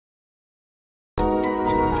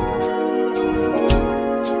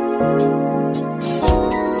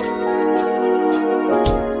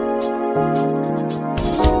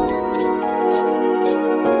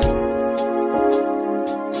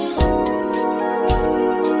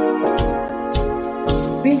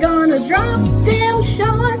We gonna drop them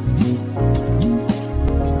shorts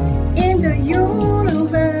in the universe.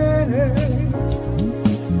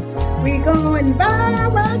 We going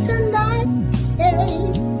viral tonight,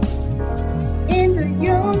 hey, in the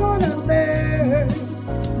universe.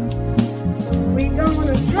 We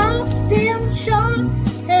gonna drop them shorts,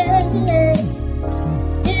 hey,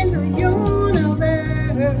 in the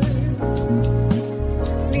universe.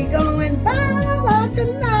 We going viral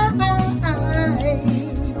tonight,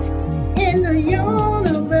 in the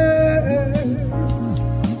universe.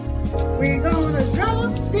 We gonna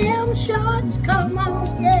drop them shorts, come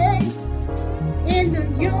on, yeah, in the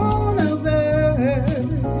universe.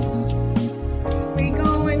 We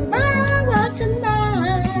going viral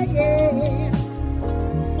tonight, yeah,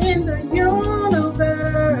 in the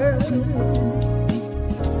universe.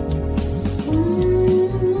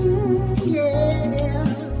 Yeah,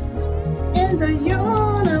 in the universe.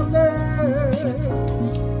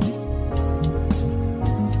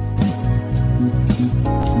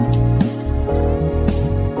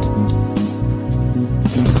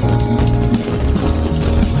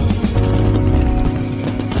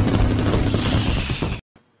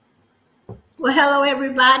 Well, hello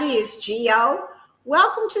everybody, it's Geo.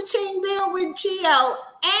 Welcome to Team Build with Geo.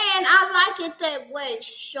 And I like it that way,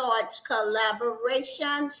 shorts,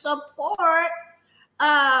 collaboration, support.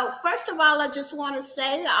 First of all, I just want to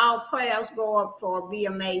say our prayers go up for Be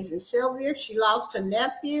Amazing Sylvia. She lost her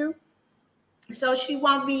nephew, so she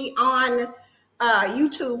won't be on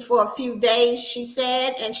YouTube for a few days, she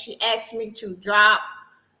said, and she asked me to drop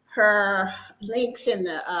her links in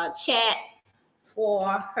the chat for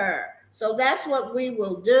her. So that's what we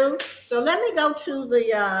will do. So let me go to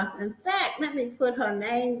the, in fact, let me put her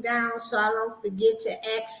name down so I don't forget to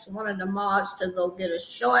ask one of the mods to go get a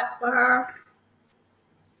short for her.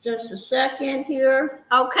 Just a second here.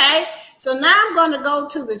 Okay, so now I'm going to go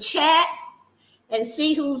to the chat and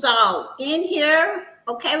see who's all in here.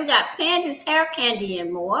 Okay, we got Panda's Hair Candy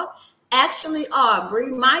and more. Actually,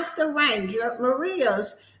 Aubrey, Mike the Ranger,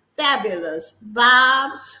 Maria's Fabulous,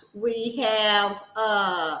 Bob's. We have,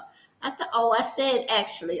 I said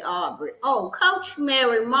actually Aubrey. Oh, Coach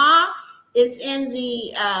Mary Ma is in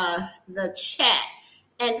the chat.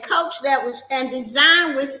 And Coach, that was, and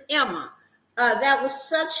Design with Emma. That was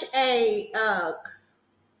such a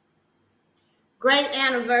great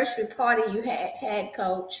anniversary party you had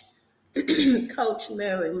Coach. Coach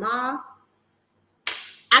Mary Ma.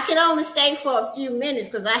 I could only stay for a few minutes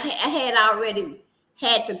because I had already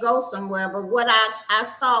had to go somewhere, but what I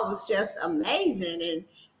saw was just amazing, and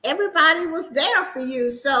everybody was there for you.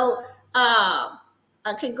 So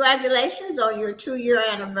congratulations on your 2-year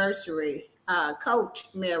anniversary, Coach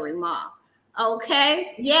Mary Ma.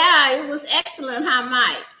 Okay, yeah, it was excellent, huh,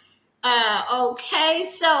 Mike? Okay,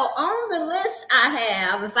 so on the list I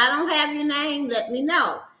have, if I don't have your name, let me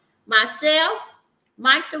know. Myself,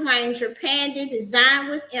 Mike the Ranger, Pandy, Design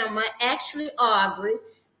with Emma, actually Aubrey,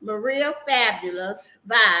 Maria Fabulous,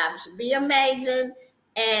 Vibes, Be Amazing,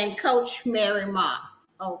 and Coach Mary Ma.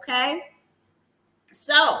 Okay?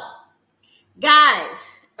 So,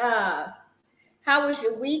 guys, how was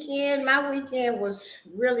your weekend? My weekend was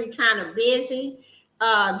really kind of busy.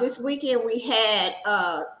 This weekend we had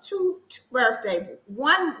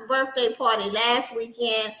one birthday party last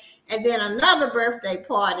weekend, and then another birthday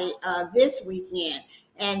party this weekend.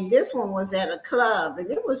 And this one was at a club, and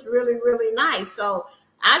it was really, really nice. So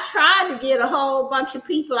I tried to get a whole bunch of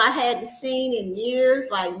people I hadn't seen in years,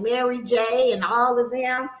 like Mary J and all of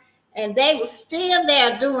them. And they were still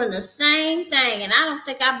there doing the same thing. And I don't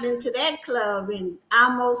think I've been to that club in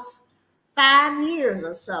almost 5 years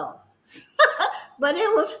or so. But it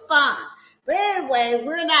was fun. But anyway,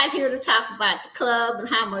 we're not here to talk about the club and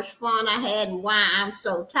how much fun I had and why I'm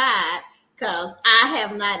so tired, because I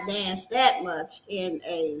have not danced that much in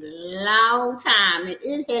a long time. And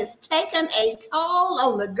it has taken a toll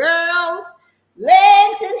on the girls'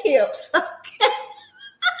 legs and hips. Okay.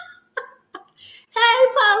 Hey,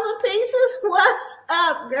 Puzzle Pieces, what's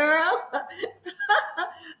up, girl?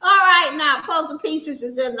 All right, now, Puzzle Pieces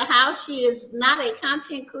is in the house. She is not a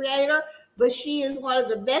content creator, but she is one of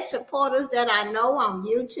the best supporters that I know on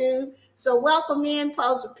YouTube. So welcome in,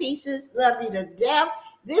 Puzzle Pieces. Love you to death.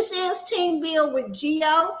 This is Team Build with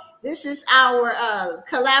Geo. This is our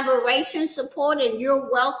collaboration support, and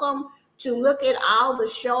you're welcome to look at all the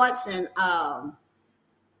shorts and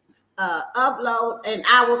upload and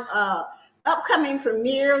our upcoming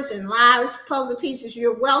premieres and lives. Puzzle Pieces,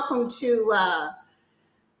 you're welcome to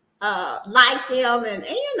like them and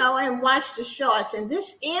and watch the shorts. And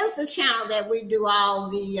this is the channel that we do all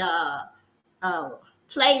the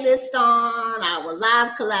playlist on, our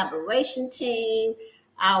live collaboration team,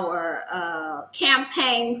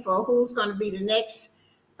 campaign for who's going to be the next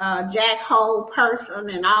Jack Hole person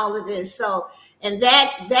and all of this. So, and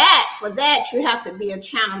for that you have to be a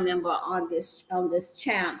channel member on this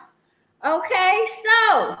channel. Okay,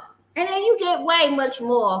 so and then you get way much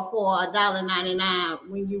more for $1.99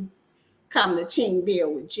 when you come to Team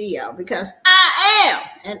Build with Geo, because I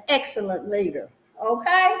am an excellent leader.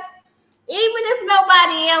 Okay, even if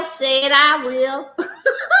nobody else said, I will.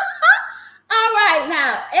 All right,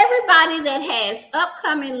 now everybody that has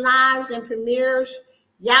upcoming lives and premieres,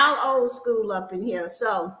 y'all old school up in here,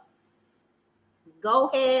 so go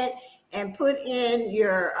ahead and put in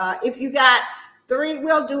your if you got 3,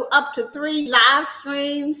 we'll do up to 3 live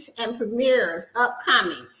streams and premieres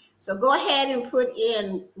upcoming. So go ahead and put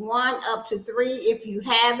in 1 up to 3 if you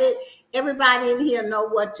have it. Everybody in here know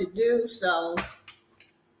what to do. So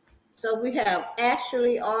we have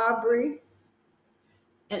Ashley Aubrey,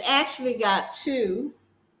 and Ashley got 2.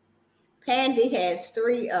 Pandy has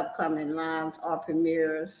 3 upcoming lives or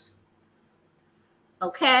premieres.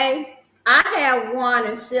 Okay, I have 1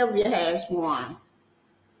 and Sylvia has 1.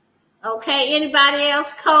 Okay, anybody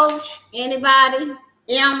else? Coach? Anybody?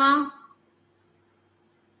 Emma?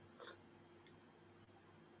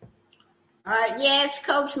 All right, yes,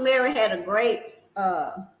 Coach Mary had a great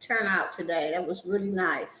turnout today. That was really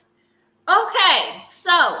nice. Okay,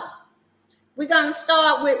 so we're going to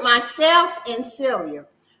start with myself and Sylvia.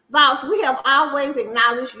 Boss, we have always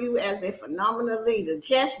acknowledged you as a phenomenal leader,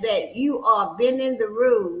 just that you are bending the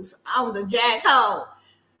rules on the Jack Hole.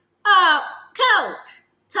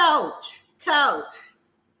 Coach,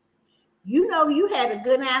 you know you had a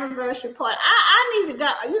good anniversary party. I need to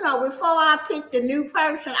go, before I pick the new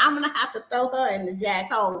person, I'm going to have to throw her in the Jack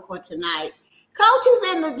Hole for tonight. Coach is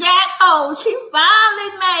in the Jack Hole. She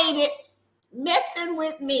finally made it, messing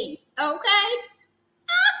with me, okay?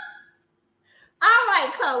 All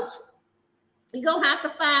right, Coach. You're going to have to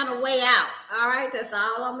find a way out, all right? That's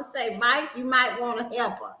all I'm going to say. Mike, you might want to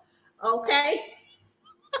help her, okay?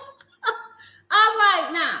 All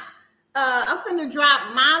right, now, I'm going to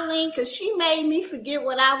drop my link because she made me forget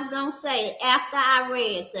what I was going to say after I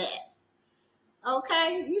read that.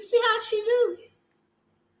 Okay, you see how she do?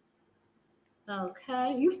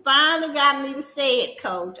 Okay, you finally got me to say it,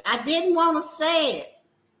 Coach. I didn't want to say it.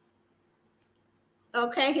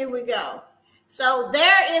 Okay, here we go. So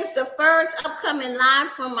there is the first upcoming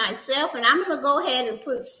live from myself, and I'm going to go ahead and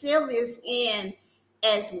put Sylvia's in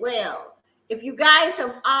as well. If you guys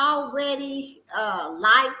have already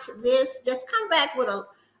liked this, just come back with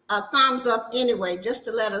a thumbs up anyway, just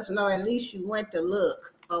to let us know at least you went to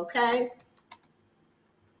look, okay?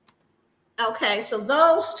 Okay, so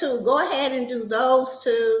those 2, go ahead and do those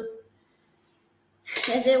 2.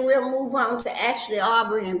 And then we'll move on to Ashley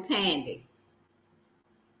Aubrey and Pandy.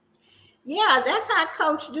 Yeah, that's how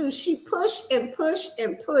Coach do. She push and push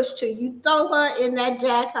and push till you throw her in that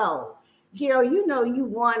Jack Hole. Jill, you know you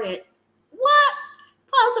want it. What?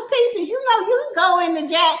 Puzzle pieces, you know you can go in the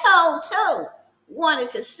Jack Hole too. Wanted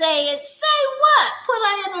to say it. Say what? Put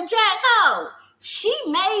her in the Jack Hole. She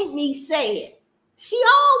made me say it. She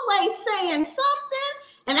always saying something.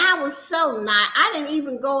 And I was so nice. I didn't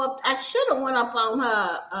even go up. I should have went up on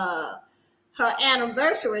her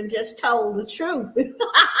anniversary and just told the truth.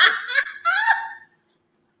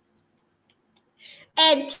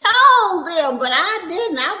 And told them, but I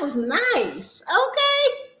didn't. I was nice.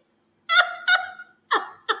 Okay.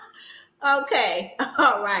 Okay.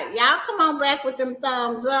 All right. Y'all come on back with them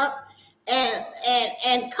thumbs up.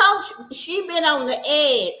 And Coach, she been on the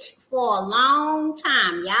edge for a long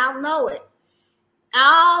time. Y'all know it.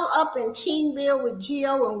 All up in Team Build with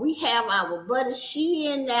Geo, and we have our buddy. She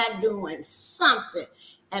in there doing something.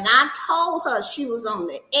 And I told her she was on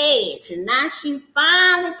the edge, and now she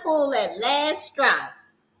finally pulled that last straw.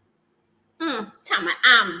 Come on,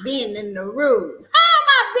 I'm bending the rules. How am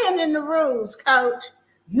I bending the rules, Coach?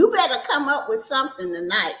 You better come up with something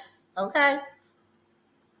tonight, okay?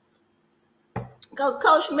 Because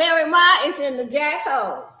Coach Mary Ma is in the Jack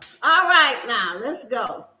Hole. All right, now, let's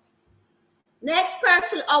go. Next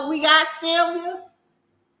person, we got Sylvia.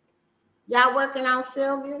 Y'all working on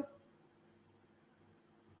Sylvia?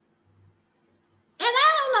 And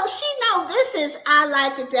I don't know, she know this is I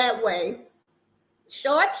Like It That Way.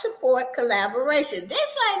 Short support collaboration.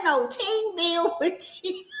 This ain't no Team Build with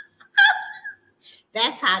you.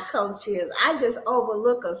 That's how Coach is. I just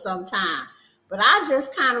overlook her sometimes. But I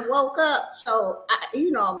just kind of woke up. So,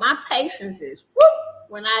 my patience is whoop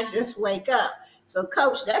when I just wake up. So,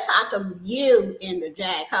 Coach, that's how come you in the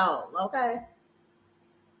Jack Hole, okay?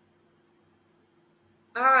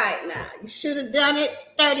 All right, now. You should have done it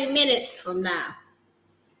 30 minutes from now.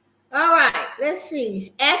 All right, let's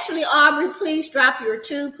see. Ashley Aubrey, please drop your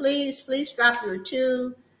two, please. Please drop your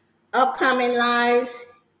two upcoming lives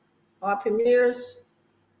or premieres.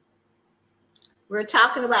 We're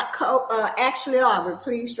talking about Ashley Aubrey.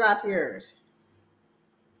 Please drop yours.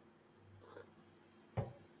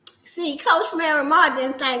 See, Coach Mary Moore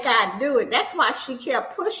didn't think I'd do it. That's why she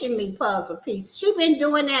kept pushing me puzzle pieces. She's been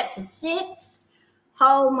doing that for 6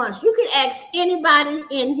 whole months. You can ask anybody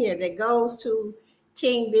in here that goes to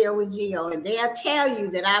Team Bill with Geo, and they'll tell you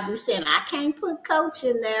that I'll be saying, I can't put Coach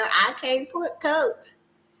in there. I can't put Coach.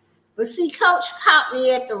 But see, Coach caught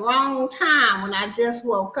me at the wrong time when I just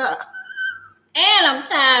woke up. And I'm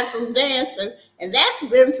tired from dancing, and that's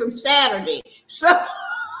been from Saturday. So,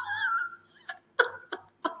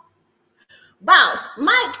 boss,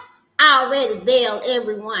 Mike already bailed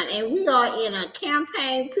everyone, and we are in a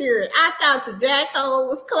campaign period. I thought the jackhole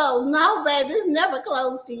was closed. No, baby, it's never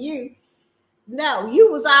closed to you. No, you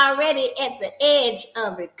was already at the edge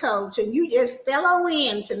of it, Coach, and you just fell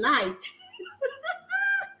in tonight.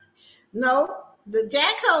 No, the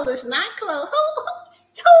jackhole is not closed.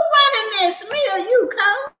 Who running this? Me or you,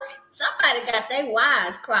 Coach? Somebody got their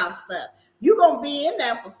wires crossed up. You're going to be in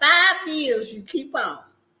there for 5 years. You keep on.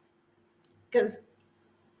 Because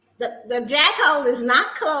the jackhole is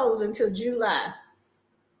not closed until July.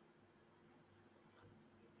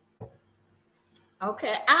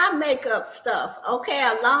 Okay, I make up stuff, okay,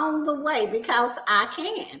 along the way because I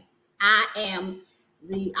can. I am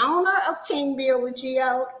the owner of Team Bill with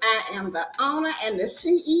Geo. I am the owner and the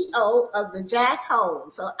CEO of the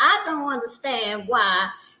Jackhole. So I don't understand why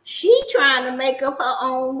she trying to make up her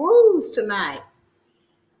own rules tonight.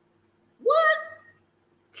 What?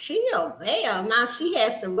 She a bail. Now she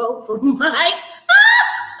has to vote for Mike.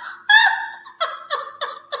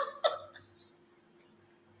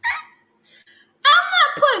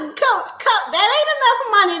 Coach, that ain't enough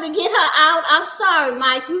money to get her out. I'm sorry,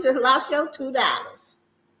 Mike. You just lost your $2.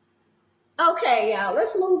 Okay, y'all.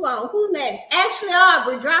 Let's move on. Who next? Ashley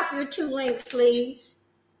Aubrey, drop your 2 links, please.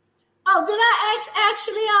 Oh, did I ask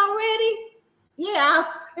Ashley already? Yeah.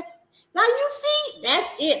 Now you see,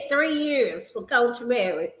 that's it. 3 years for Coach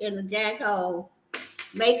Mary in the jackhole,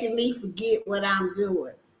 making me forget what I'm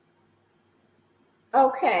doing.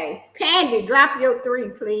 Okay, Pandy, drop your 3,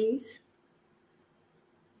 please.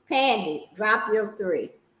 Pandy, drop your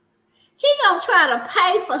 3. He gonna try to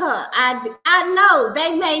pay for her. I know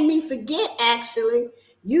they made me forget. Actually,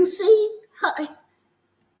 you see, her,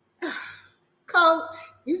 Coach.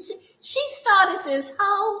 You see, she started this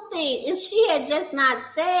whole thing. If she had just not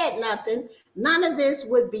said nothing, none of this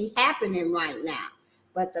would be happening right now.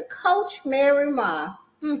 But the Coach Mary Ma,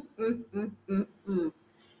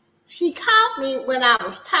 she caught me when I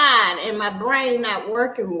was tired and my brain not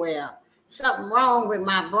working well. Something wrong with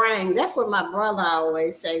my brain. That's what my brother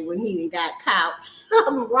always say when he got caught.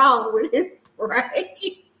 Something wrong with his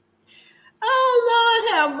brain. Oh,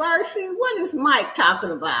 Lord have mercy. What is Mike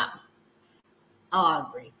talking about?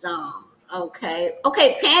 Aubrey Thumbs. Okay.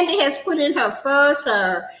 Okay, Pandy has put in her first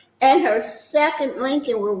and her second link,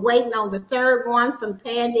 and we're waiting on the third one from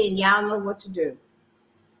Pandy, and y'all know what to do.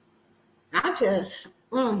 I just,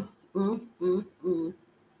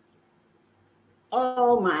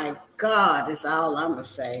 Oh my God, is all I'm gonna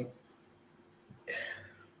say.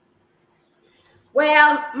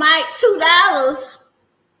 Well, my $2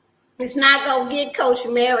 is not gonna get Coach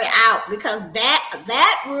Mary out because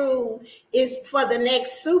that rule is for the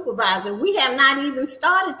next supervisor. We have not even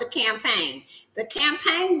started the campaign. The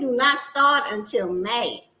campaign do not start until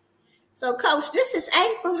May. So, Coach, this is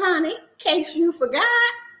April, honey. In case you forgot,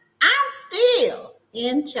 I'm still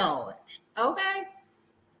in charge. Okay.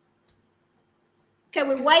 Okay,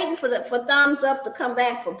 we're waiting for thumbs up to come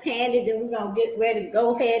back for Pandy. Then we're gonna get ready to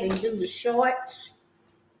go ahead and do the shorts.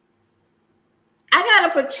 I got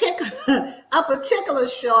a particular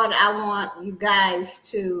short I want you guys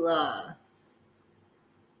to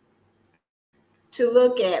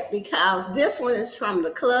look at because this one is from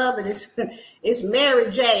the club and it's Mary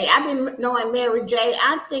J. I've been knowing Mary J.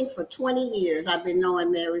 I think for 20 years I've been knowing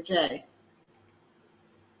Mary J.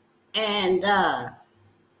 And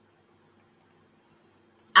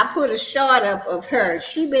I put a shot up of her.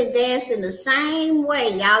 She been dancing the same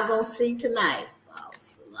way y'all gonna see tonight.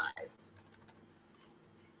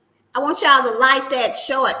 I want y'all to like that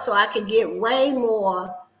short so I can get way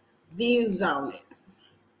more views on it.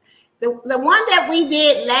 The one that we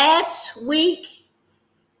did last week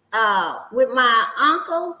with my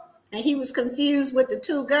uncle, and he was confused with the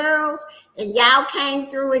 2 girls, and y'all came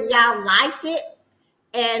through and y'all liked it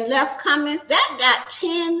and left comments, that got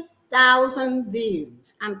 10,000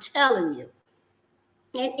 views. I'm telling you.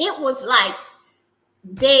 And it was like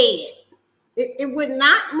dead. It would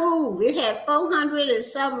not move. It had 400 and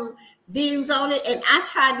some views on it, and I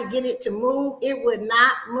tried to get it to move. It would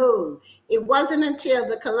not move. It wasn't until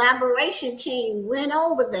the collaboration team went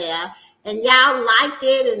over there and y'all liked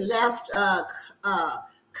it and left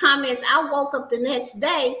comments. I woke up the next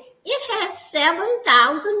day. It had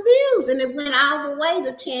 7,000 views, and it went all the way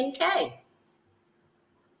to 10K.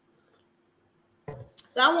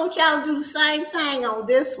 So I want y'all to do the same thing on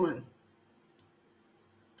this one.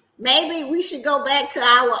 Maybe we should go back to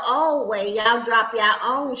our old way. Y'all drop your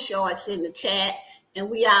own shorts in the chat, and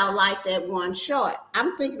we all like that one short.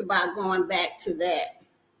 I'm thinking about going back to that.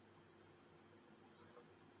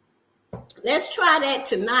 Let's try that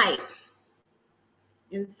tonight.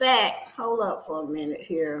 In fact, hold up for a minute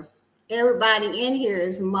here. Everybody in here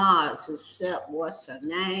is mods except what's her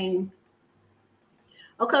name?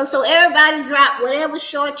 Okay, so everybody drop whatever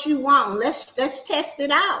short you want. Let's test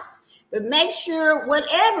it out. But make sure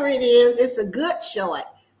whatever it is, it's a good short.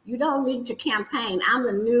 You don't need to campaign. I'm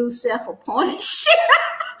the new self-appointed shit.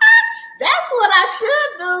 That's what I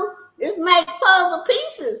should do, is make puzzle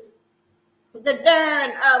pieces. The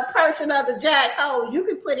darn person of the jack hole. You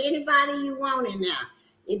can put anybody you want in there.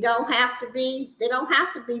 They don't have to be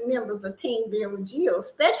members of Team Build with Geo,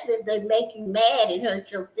 especially if they make you mad and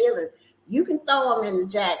hurt your feelings. You can throw them in the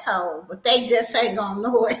jack hole, but they just ain't gonna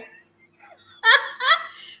know it.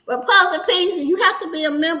 But puzzle pieces, you have to be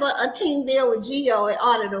a member of Team Build with Geo in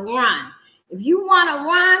order to run. If you want to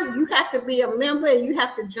run, you have to be a member and you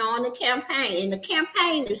have to join the campaign. And the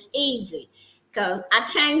campaign is easy because I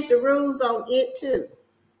changed the rules on it too.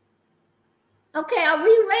 Okay, are we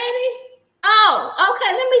ready? Oh,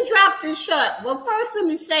 okay, let me drop this short. Well, first, let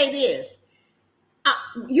me say this.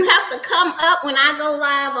 You have to come up when I go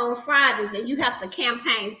live on Fridays, and you have to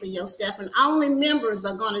campaign for yourself, and only members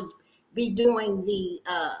are going to be doing the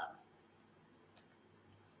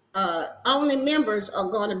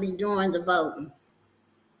voting.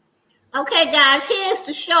 Okay, guys, here's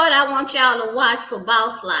the short I want y'all to watch for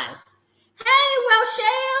Boss Life. Hey,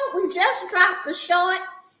 Rochelle, we just dropped the short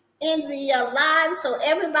in the live, so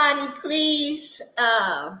everybody please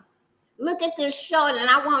look at this short, and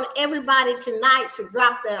I want everybody tonight to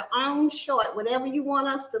drop their own short. Whatever you want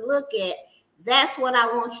us to look at, that's what I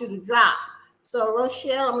want you to drop. So,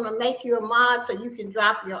 Rochelle, I'm going to make you a mod so you can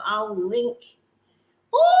drop your own link.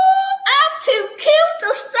 Ooh, I'm too cute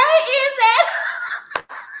to stay in that.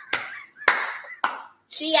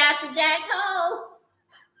 She out the jack hole.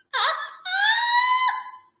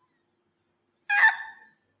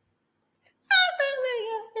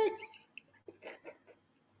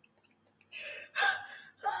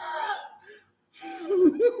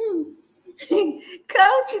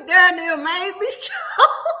 Coach, you down there made me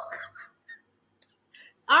choke.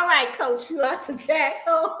 All right, Coach, you out the jack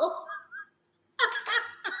hole.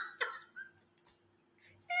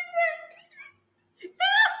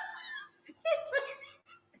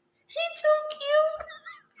 She's too cute.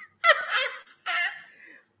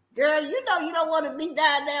 Girl, you know you don't want to be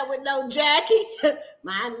down there with no Jackie.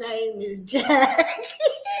 My name is Jackie.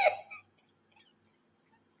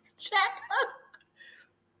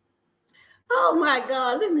 Oh my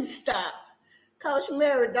God, let me stop. Coach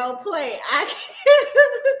Mary, don't play.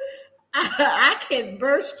 I can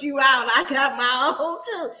burst you out. I got my own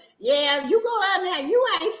too. Yeah, you go down there. You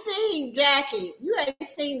ain't seen Jackie. You ain't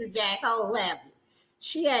seen the jack hole, have you?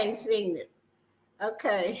 She ain't seen it.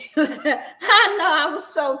 Okay. I know I was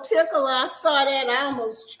so tickled. I saw that. I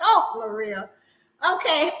almost choked, Maria.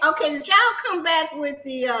 Okay. Did y'all come back with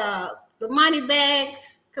the money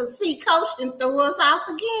bags? Because see, Coach didn't throw us off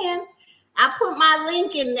again. I put my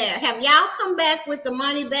link in there. Have y'all come back with the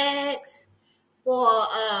money bags for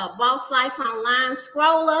Boss Life Online?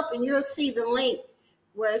 Scroll up and you'll see the link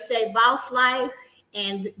where it say Boss Life.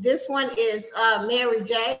 And this one is Mary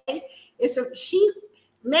J.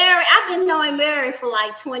 Mary, I've been knowing Mary for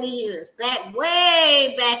like 20 years.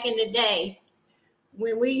 Way back in the day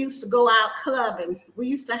when we used to go out clubbing. We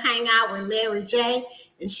used to hang out with Mary J.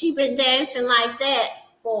 And she been dancing like that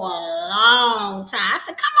for a long time. I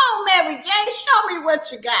said, come on, Mary J., show me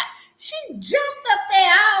what you got. She jumped up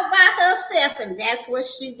there all by herself, and that's what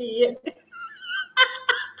she did.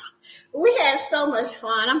 We had so much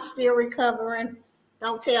fun. I'm still recovering.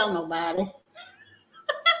 Don't tell nobody.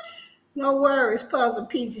 No worries, puzzle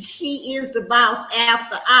pieces. She is the boss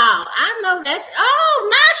after all. I know that's,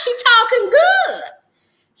 now she talking good.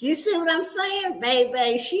 You see what I'm saying?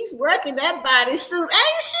 Baby, she's working that bodysuit,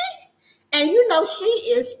 ain't she? And you know, she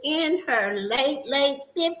is in her late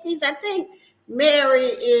 50s. I think Mary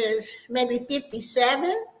is maybe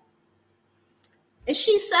 57. And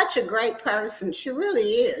she's such a great person. She really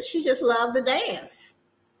is. She just loved to dance.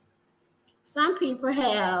 Some people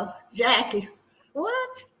have Jackie.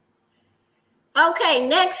 What? Okay,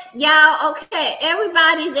 next, y'all. Okay,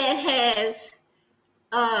 everybody that has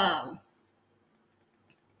um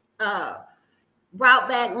brought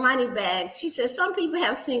back money bags. She said some people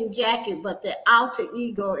have seen Jackie, but their alter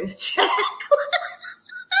ego is Jacqueline.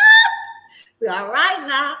 All right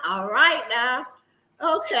now, all right now.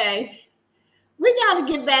 Okay. We got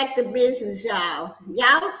to get back to business, y'all.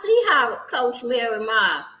 Y'all see how Coach Mary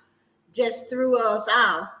Ma just threw us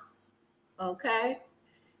out. Okay.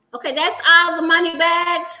 Okay, that's all the money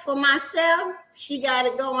bags for myself. She got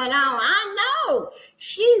it going on. I know.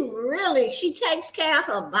 She takes care of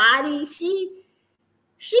her body. She's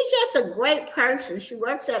just a great person. She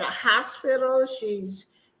works at a hospital. She's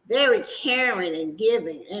very caring and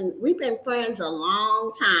giving. And we've been friends a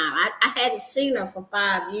long time. I hadn't seen her for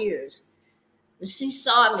 5 years. She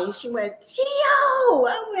saw me. She went, Gio.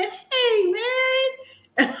 I went, hey, man.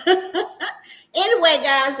 Anyway,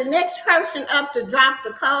 guys, the next person up to drop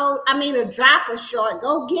the code, to drop a short,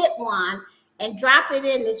 go get one and drop it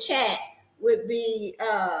in the chat would be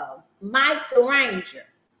Mike the Ranger.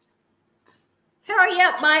 Hurry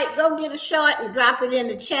up, Mike. Go get a short and drop it in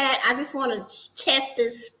the chat. I just want to test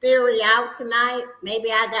this theory out tonight. Maybe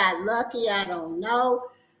I got lucky. I don't know.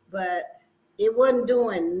 But it wasn't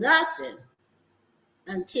doing nothing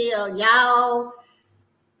until y'all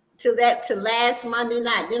to last Monday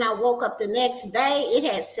night. Then I woke up the next day. It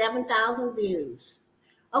had 7,000 views.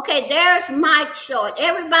 Okay, there's Mike's short.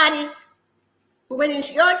 Everybody, when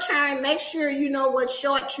it's your turn, make sure you know what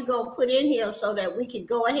short you're going to put in here so that we can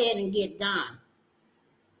go ahead and get done.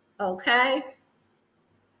 Okay?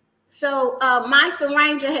 So Mike the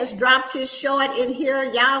Ranger has dropped his short in here.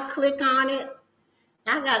 Y'all click on it.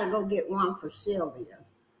 I got to go get one for Sylvia.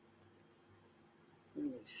 Let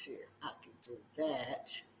me see if I can do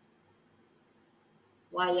that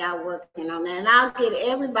while y'all working on that. And I'll get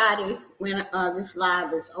everybody when this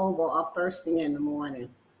live is over or first thing in the morning.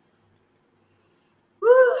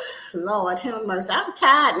 Whew, Lord have mercy. I'm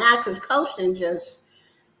tired now because coaching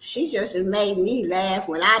she just made me laugh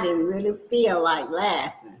when I didn't really feel like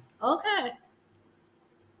laughing. Okay.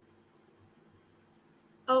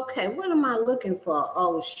 Okay, what am I looking for?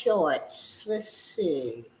 Oh, shorts. Let's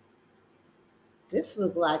see. This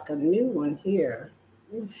looks like a new one here.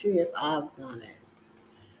 Let me see if I've done it.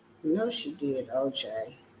 No, she did, OJ.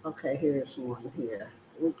 Okay, here's one here.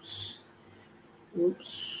 Oops.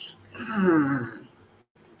 Oops.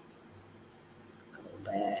 Go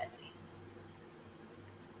back.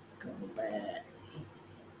 Go back.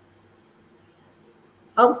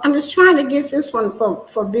 Oh, I'm just trying to get this one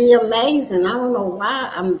for Be Amazing. I don't know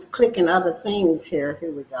why I'm clicking other things here.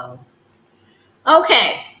 Here we go.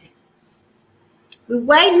 Okay. We're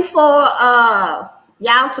waiting for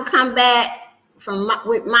y'all to come back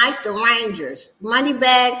with Mike the Rangers. Money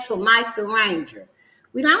bags for Mike the Ranger.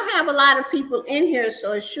 We don't have a lot of people in here,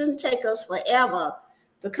 so it shouldn't take us forever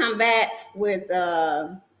to come back with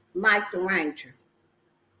Mike the Ranger.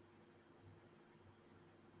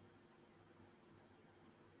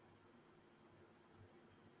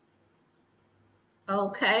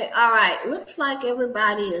 Okay, all right. Looks like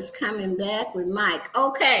everybody is coming back with Mike.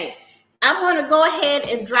 Okay, I'm going to go ahead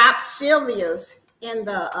and drop Sylvia's in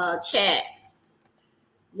the chat.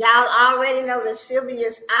 Y'all already know that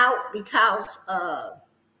Sylvia's out because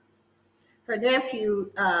her nephew,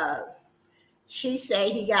 she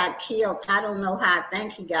said he got killed. I don't know how. I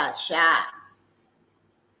think he got shot.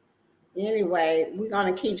 Anyway, we're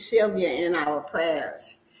going to keep Sylvia in our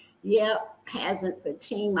prayers. Yep. Hasn't the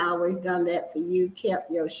team always done that for you?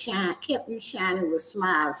 Kept you shining with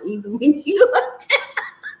smiles, even when you were down.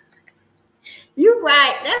 You're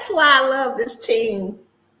right. That's why I love this team.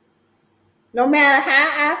 No matter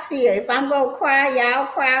how I feel, if I'm gonna cry, y'all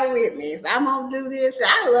cry with me. If I'm gonna do this,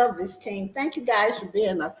 I love this team. Thank you guys for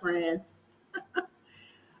being my friend.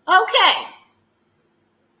 Okay.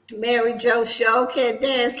 Mary Jo Show can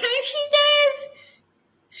dance. Can't she dance?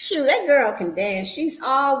 Shoot, that girl can dance.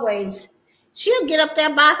 She'll get up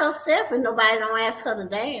there by herself and nobody don't ask her to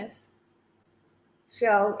dance.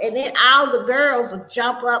 So, and then all the girls will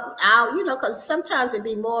jump up out, because sometimes it'd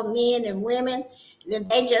be more men than women. Then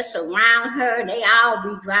they just surround her and they all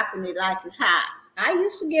be dropping it like it's hot. I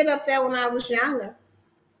used to get up there when I was younger.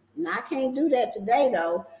 And I can't do that today,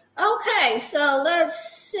 though. Okay, so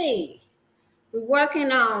let's see. We're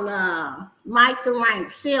working on Mike the Ranger,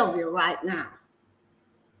 Sylvia right now.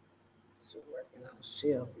 So working on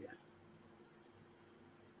Sylvia.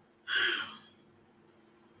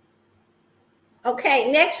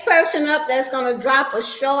 Okay, next person up that's going to drop a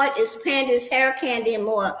short is Panda's Hair Candy and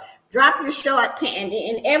More. Drop your short, Pandy,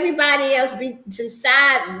 and everybody else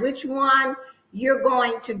decide which one you're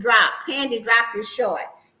going to drop. Pandy, drop your short.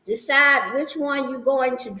 Decide which one you're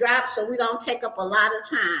going to drop so we don't take up a lot of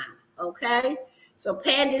time, okay? So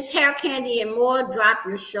Panda's Hair Candy and More, drop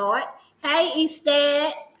your short. Hey,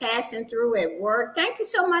 Eastad, passing through at work. Thank you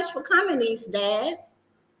so much for coming, Eastad.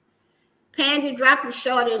 Pandy, drop your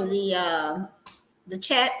short in the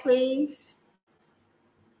chat, please.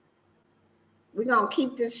 We're going to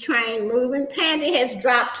keep this train moving. Pandy has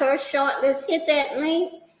dropped her short. Let's hit that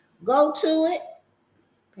link. Go to it.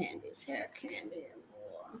 Pandy's Hair Candy and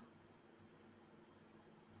More.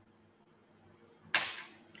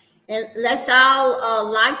 And let's all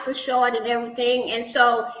like the short and everything. And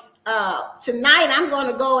so tonight I'm going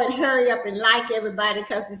to go and hurry up and like everybody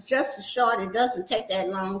because it's just a short. It doesn't take that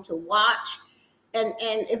long to watch. And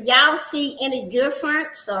if y'all see any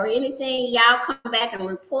difference or anything, y'all come back and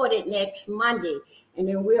report it next Monday. And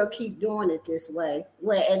then we'll keep doing it this way.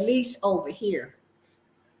 Well, at least over here.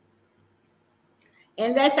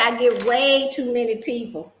 Unless I get way too many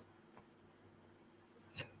people.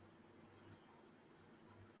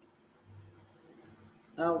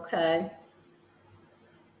 Okay.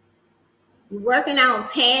 We're working on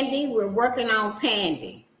Pandy. We're working on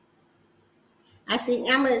Pandy. I see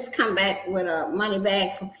Emma has come back with a money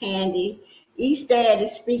bag for Pandy. Eastad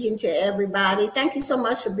is speaking to everybody. Thank you so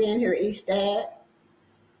much for being here, Eastad.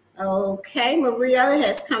 Okay, Maria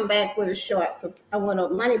has come back with a short for, I want a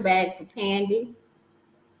money bag for Pandy.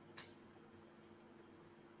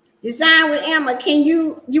 Design with Emma. Can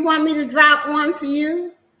you want me to drop one for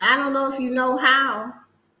you? I don't know if you know how.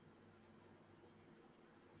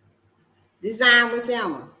 Design with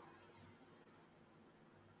Emma.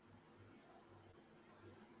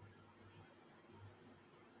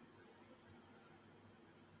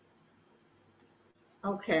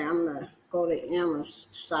 Okay, I'm going to go to Emma's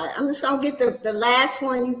site. I'm just going to get the last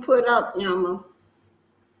one you put up, Emma.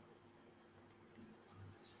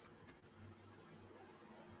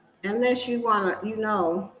 Unless you want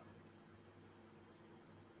to,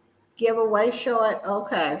 give away short.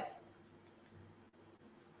 Okay.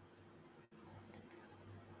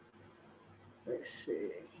 Let's see.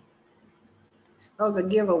 Oh, the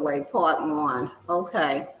giveaway, part 1.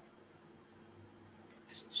 Okay.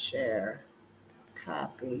 Share.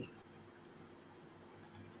 Copy.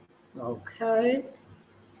 Okay.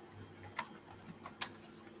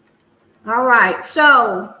 All right.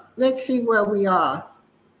 So let's see where we are.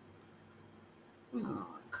 Oh,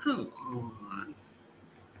 come on.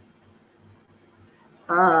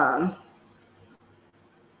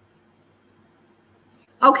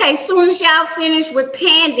 Okay, as soon as y'all finish with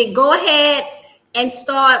Pandy, go ahead and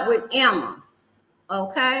start with Emma.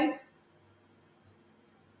 Okay?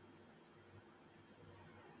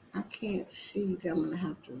 I can't see them. I'm going to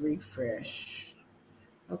have to refresh.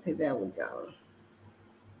 Okay, there we go.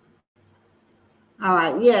 All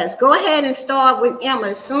right, yes. Go ahead and start with Emma.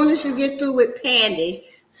 As soon as you get through with Pandy,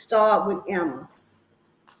 start with Emma.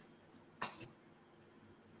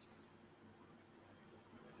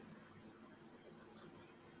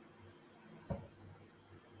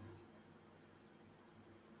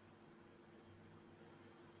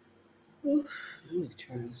 Oof, let me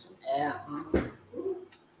turn some air on.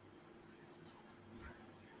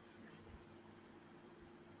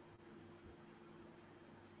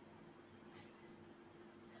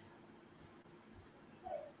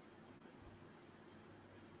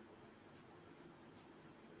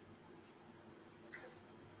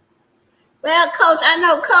 Well, Coach, I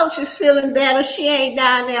know Coach is feeling better. She ain't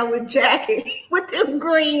down there with Jackie with them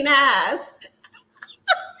green eyes.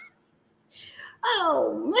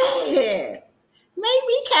 Oh, man. Made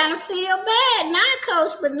me kind of feel bad. Not,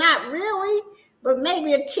 Coach, but not really. But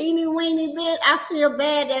maybe a teeny weeny bit. I feel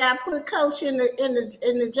bad that I put Coach in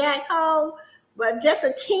the jack hole, but just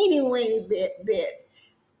a teeny weeny bit.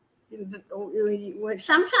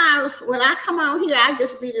 Sometimes when I come on here, I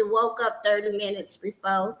just be woke up 30 minutes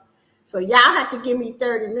before. So y'all have to give me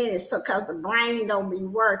 30 minutes because the brain don't be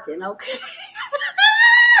working, okay?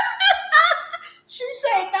 She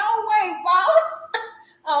said, don't wait, boss.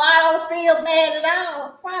 Oh, I don't feel bad at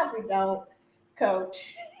all. Probably don't,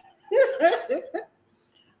 Coach.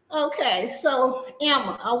 Okay, so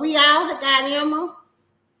Emma, are we all got Emma?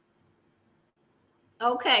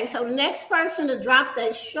 Okay, so the next person to drop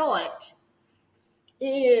that short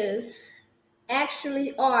is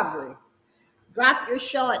actually Aubrey. Drop your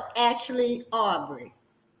short, Ashley Aubrey.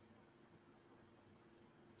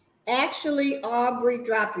 Actually, Aubrey,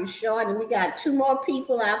 drop your short. And we got 2 more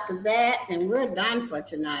people after that, and we're done for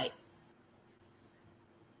tonight.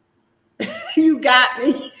 got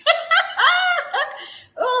me.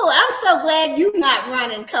 Oh, I'm so glad you're not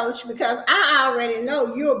running, Coach, because I already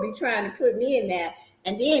know you'll be trying to put me in there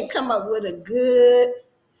and then come up with a good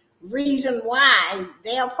reason why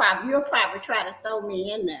you'll probably try to throw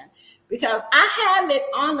me in there, because I have it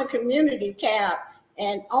on the community tab,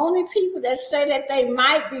 and only people that say that they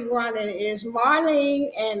might be running is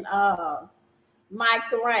Marlene and Mike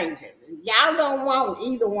the Ranger. Y'all don't want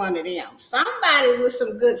either one of them. Somebody with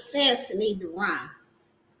some good sense need to run.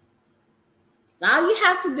 All you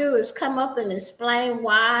have to do is come up and explain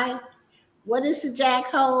why, what is the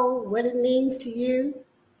jackhole, what it means to you,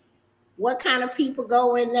 what kind of people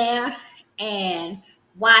go in there, and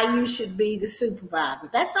why you should be the supervisor.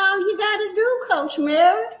 That's all you got to do, Coach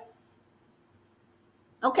Mary.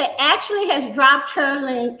 Okay, Ashley has dropped her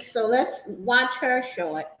link, so let's watch her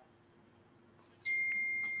short.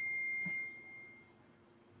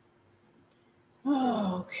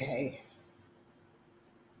 Oh, okay.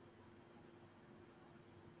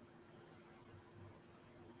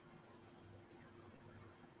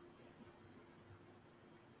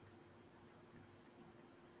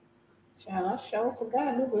 Child, I sure forgot.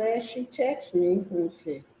 I'm glad she texted me. Let me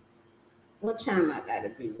see. What time I gotta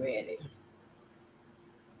be ready?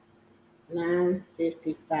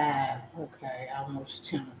 9:55. Okay, almost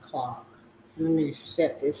 10 o'clock. So let me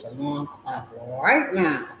set this alarm clock right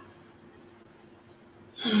now.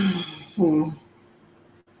 Let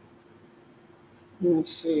me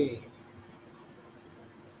see.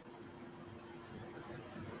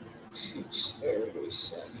 6:30,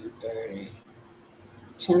 7:30.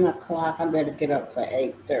 10 o'clock. I better get up for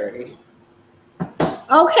 8:30.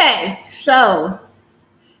 Okay, so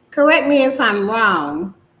correct me if I'm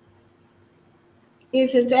wrong.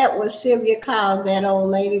 Isn't that what Sylvia called that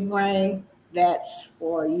old lady brain? That's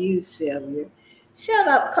for you, Sylvia. Shut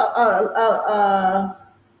up,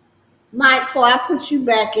 Mike, before I put you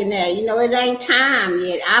back in there. You know, it ain't time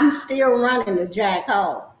yet. I'm still running the jack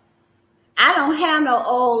hole. I don't have no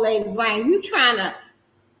old lady brain. You trying to,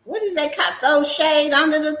 what is that called? Throw shade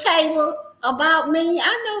under the table about me?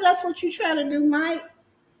 I know that's what you're trying to do, Mike.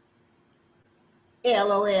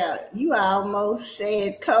 LOL. You almost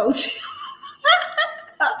said Coach.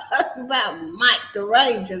 I'm talking about Mike the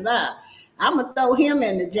Ranger now. I'm going to throw him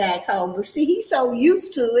in the jack hole. But see, he's so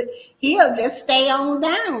used to it, he'll just stay on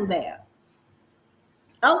down there.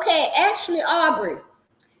 Okay, Ashley Aubrey.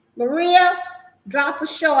 Maria, drop a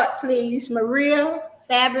short, please. Maria,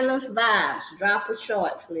 Fabulous Vibes. Drop a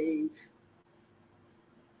short, please.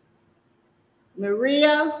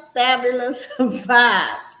 Maria, Fabulous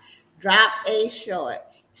Vibes. Drop a short.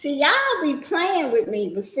 See, y'all be playing with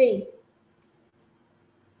me, but see.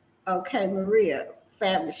 Okay, Maria,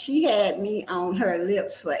 Fabulous. She had me on her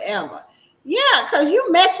lips forever. Yeah, because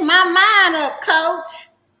you messed my mind up, Coach.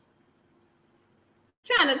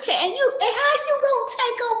 Trying to tell you, how you gonna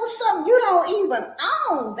take over something you don't even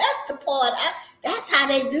own? That's the part. That's how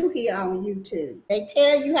they do here on YouTube. They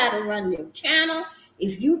tell you how to run your channel.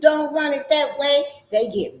 If you don't run it that way, they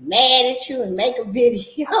get mad at you and make a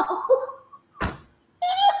video.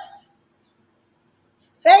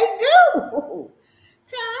 They do.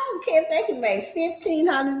 I don't care if they can make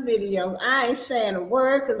 1,500 videos. I ain't saying a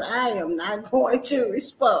word because I am not going to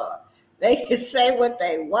respond. They can say what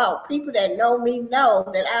they want. People that know me know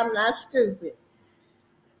that I'm not stupid.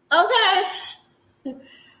 Okay. All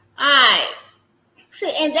right.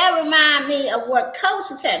 See, and that reminds me of what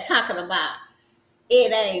Coach was talking about.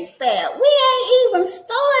 It ain't fair. We ain't even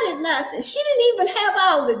started nothing. She didn't even have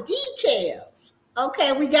all the details.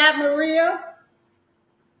 Okay, we got Maria.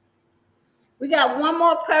 We got one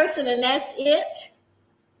more person, and that's it.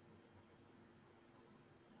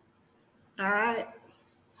 All right.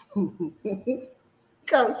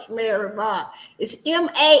 Coach Mary Bob. It's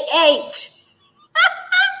M-A-H.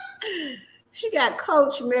 She got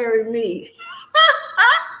Coach Mary Me.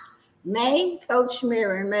 May, Coach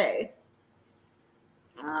Mary May.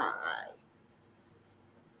 All right.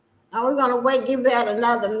 Now we're going to wait, give that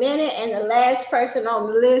another minute. And the last person on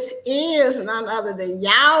the list is none other than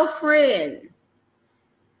y'all friend.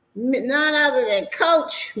 None other than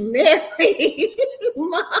Coach Mary.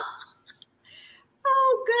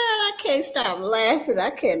 Oh, God, I can't stop laughing. I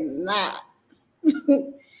cannot.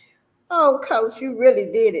 Oh, Coach, you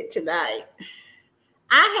really did it tonight.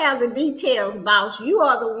 I have the details, boss. You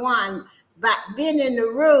are the one bending the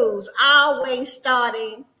rules, already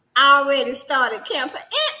started camping.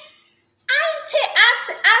 And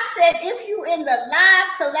I said, if you in the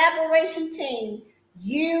live collaboration team,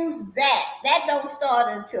 use that. That don't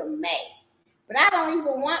start until May. But I don't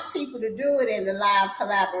even want people to do it in the live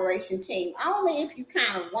collaboration team, only if you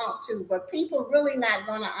kind of want to. But people really not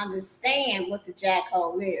going to understand what the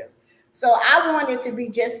jackhole is. So I want it to be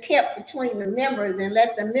just kept between the members and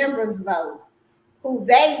let the members vote who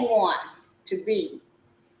they want to be.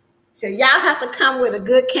 So y'all have to come with a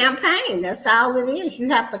good campaign. That's all it is. You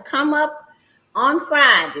have to come up on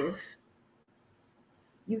Fridays.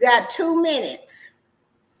 You got 2 minutes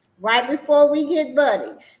right before we get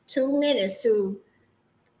buddies. 2 minutes to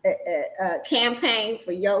campaign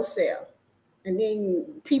for yourself, and then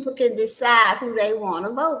people can decide who they want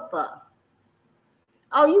to vote for.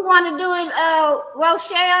 Oh, you want to do it,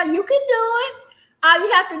 Rochelle? You can do it. All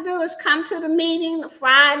you have to do is come to the meeting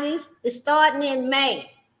Fridays. It's starting in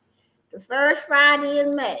May, the first Friday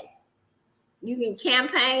in May. You can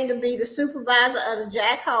campaign to be the supervisor of the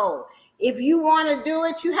jackhole. If you want to do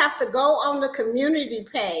it, you have to go on the community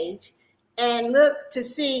page and look to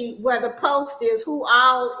see where the post is, who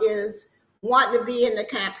all is wanting to be in the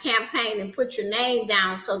campaign, and put your name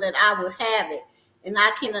down so that I would have it and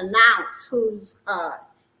I can announce who's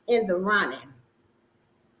in the running.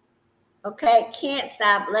 Okay, can't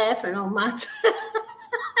stop laughing on my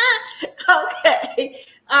Okay,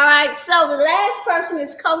 all right, so the last person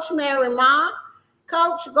is Coach Mary Ma.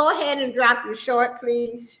 Coach, go ahead and drop your short,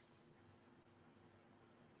 please.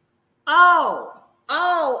 Oh,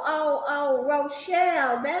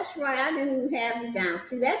 Rochelle, that's right. I didn't even have you down.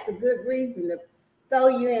 See, that's a good reason to throw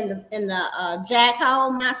you in the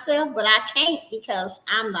jackhole myself, but I can't because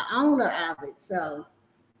I'm the owner of it. So,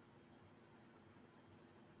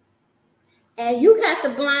 and you got to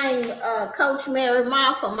blame Coach Mary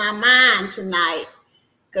Ma for my mind tonight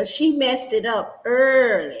because she messed it up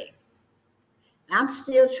early. I'm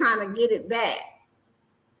still trying to get it back.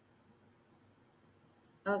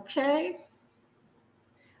 Okay.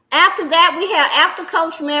 After that, after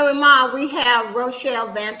Coach Mary Ma, we have Rochelle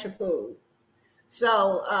Vanterpool.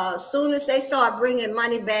 So as soon as they start bringing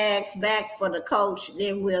money bags back for the coach,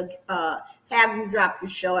 then we'll have you drop your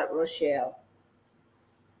short, Rochelle.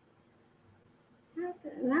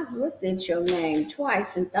 And I've looked at your name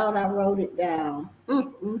twice and thought I wrote it down.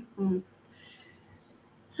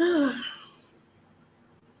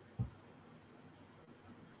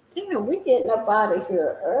 Damn, we're getting up out of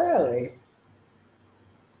here early.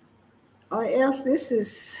 Or else this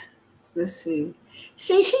is, let's see.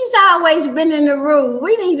 See, she's always been in the rules.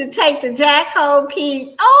 We need to take the jackhole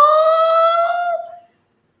key. Oh!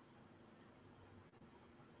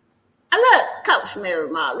 Look, Coach Mary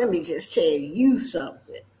Ma, let me just tell you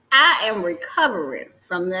something. I am recovering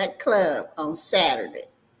from that club on Saturday.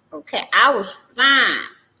 Okay, I was fine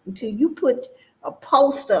until you put a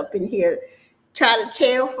post up in here trying to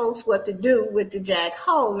tell folks what to do with the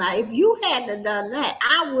jackhole. Now, if you hadn't done that,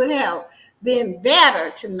 I would have been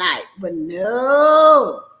better tonight, but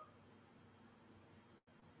no.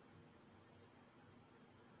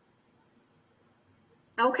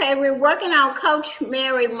 Okay, we're working on Coach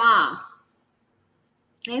Mary Ma,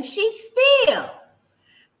 and she's still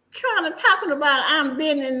trying to talking about I'm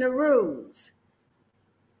bending the rules.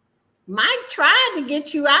 Mike tried to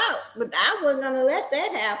get you out, but I wasn't gonna let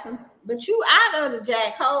that happen. But you out of the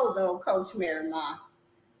jackhole though, Coach Mary Ma.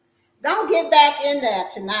 Don't get back in there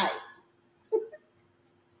tonight.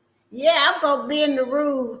 Yeah, I'm going to bend the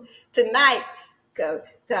rules tonight because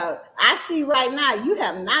I see right now you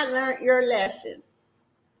have not learned your lesson.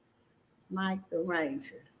 Mike the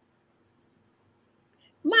Ranger.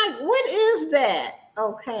 Mike, what is that?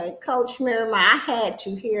 Okay, Coach Mary Ma, I had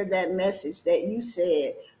to hear that message that you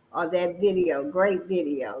said or that video. Great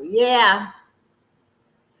video. Yeah.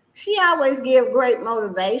 She always gives great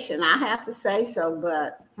motivation. I have to say so,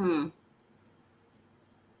 but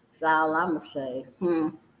that's all I'm going to say.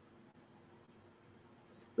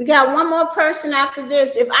 We got one more person after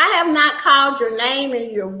this. If I have not called your name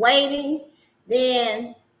and you're waiting,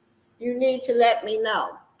 then you need to let me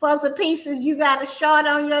know. Puzzle Pieces, you got a short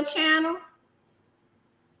on your channel?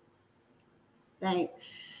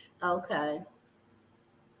 Thanks. Okay.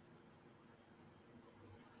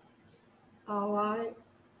 All right.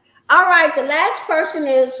 All right. The last person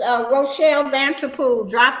is Rochelle Vanterpool.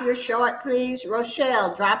 Drop your short, please.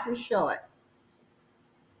 Rochelle, drop your short.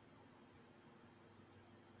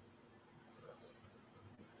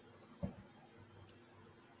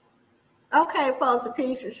 Okay, Puzzle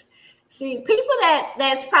Pieces. See, people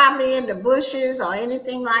that's probably in the bushes or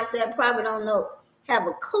anything like that probably don't have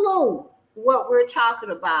a clue what we're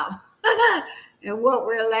talking about and what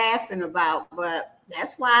we're laughing about. But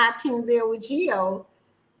that's why Team Build with Geo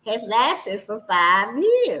has lasted for 5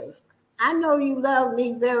 years. I know you love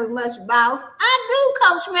me very much, boss. I do,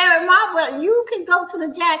 Coach Mary Ma, but you can go to the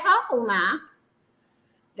jackhole now.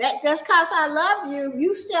 That just because I love you, if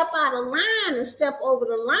you step out of line and step over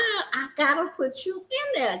the line, I gotta put you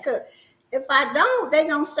in there. Cause if I don't, they're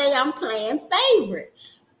gonna say I'm playing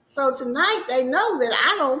favorites. So tonight they know that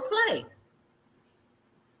I don't play.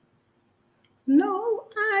 No,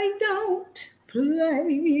 I don't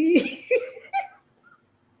play.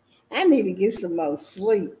 I need to get some more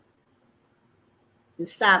sleep and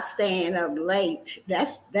stop staying up late.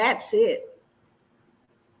 That's it.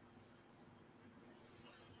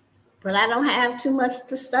 But I don't have too much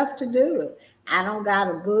stuff to do. I don't got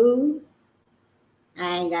a boo.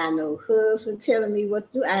 I ain't got no husband telling me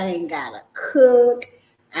what to do. I ain't got to cook.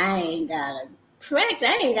 I ain't got to practice.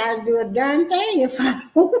 I ain't got to do a darn thing if I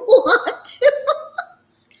don't want to.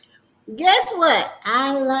 Guess what?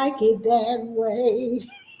 I like it that way.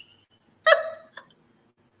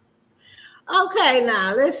 Okay,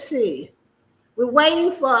 now let's see. We're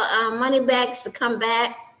waiting for Moneybags to come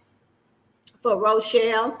back for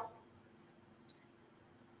Rochelle.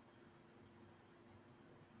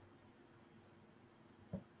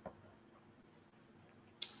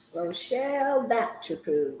 Rochelle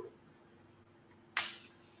Batchapoo.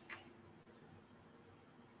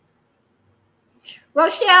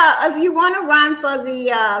 Rochelle, if you want to run for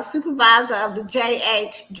the supervisor of the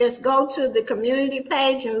JH, just go to the community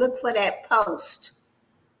page and look for that post.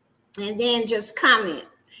 And then just comment.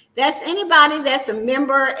 That's anybody that's a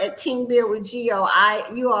member at Team Build with Geo.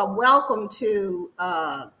 You are welcome to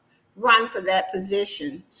run for that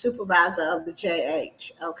position, supervisor of the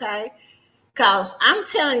JH, okay? Because I'm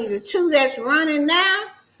telling you, the two that's running now,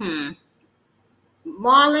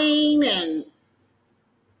 Marlene and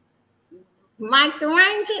Mike the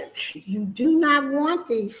Ranger, you do not want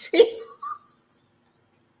these people.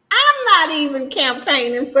 I'm not even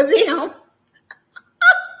campaigning for them.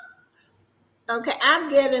 Okay, I'm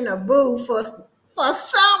getting a boo for summer.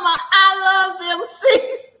 I love them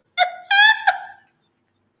seasons.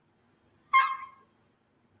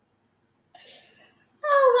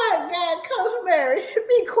 Oh my God, Coach Mary,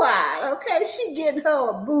 be quiet, okay? She getting her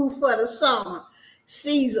a boo for the summer,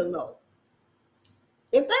 seasonal.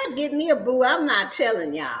 If I get me a boo, I'm not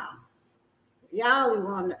telling y'all. Y'all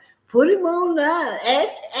want to put him on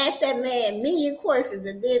ask that man a million questions,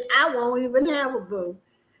 and then I won't even have a boo.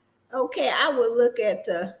 Okay, I will look at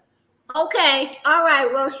the. Okay, all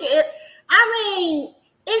right, Rochelle. I mean,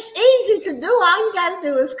 it's easy to do. All you got to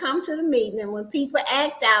do is come to the meeting, and when people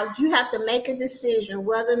act out, you have to make a decision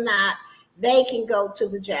whether or not they can go to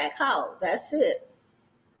the Jack Hole. That's it.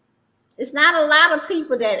 It's not a lot of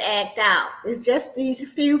people that act out. It's just these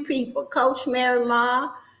few people, Coach Mary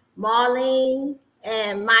Ma, Marlene,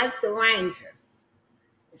 and Mike the Ranger.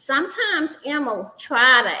 Sometimes Emma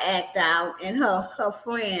try to act out, and her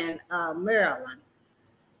friend Marilyn.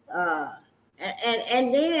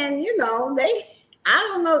 And then, you know, I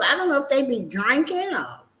don't know if they be drinking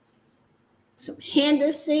or some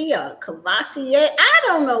Hennessy or Cavassier. I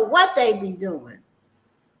don't know what they be doing.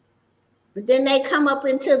 But then they come up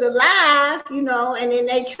into the live, you know, and then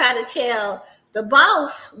they try to tell the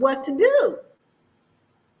boss what to do.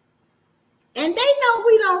 And they know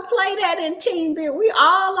we don't play that in Team Build. We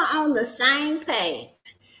all are on the same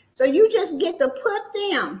page. So you just get to put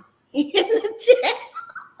them in the chat.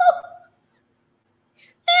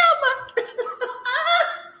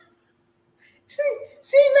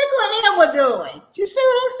 see, look what Emma doing. You see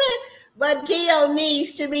what I'm saying? But Gio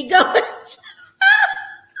needs to be going.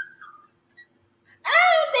 I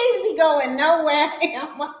don't need to be going nowhere,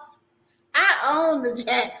 Emma. I own the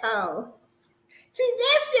Jack Hole. See,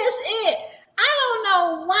 that's just it. I don't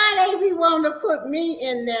know why they be wanting to put me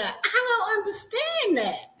in there. I don't understand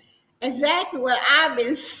that. Exactly what I've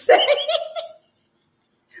been saying.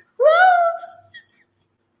 Rules.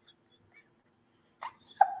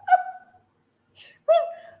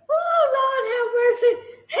 Oh, Lord have mercy.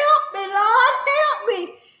 Help me, Lord. Help me.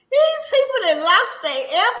 These people that lost their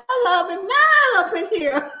ever-loving mind up in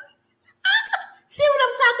here. See what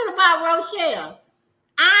I'm talking about, Rochelle?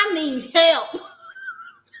 I need help.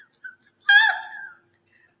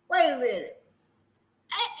 Wait a minute.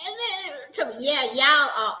 And then tell me, yeah, y'all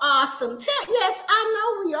are awesome. Yes, I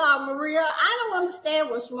know we are, Maria. I don't understand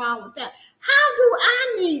what's wrong with that. How do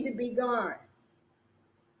I need to be going?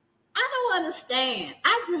 I don't understand.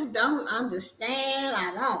 I just don't understand.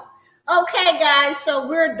 I don't. Okay, guys, so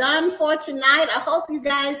we're done for tonight. I hope you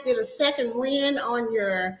guys get a second win on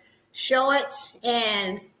your shorts,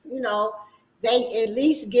 and, you know, they at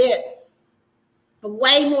least get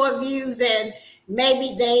way more views than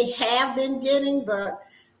maybe they have been getting, but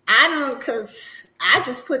I don't, because I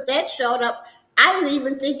just put that short up. I didn't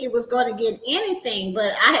even think it was going to get anything,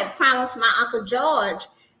 but I had promised my Uncle George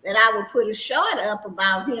that I would put a short up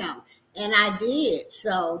about him. And I did.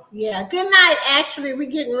 So, yeah. Good night, Ashley. We're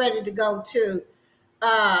getting ready to go, too.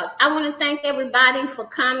 I want to thank everybody for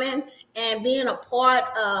coming and being a part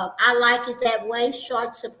of I Like It That Way,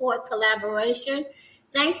 short support collaboration.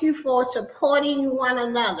 Thank you for supporting one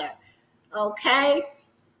another. Okay?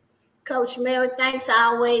 Coach Mary, thanks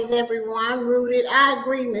always, everyone. Rooted. I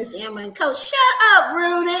agree, Miss Emma. And Coach, shut up,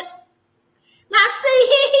 Rooted. Now,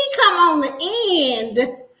 see, he come on the end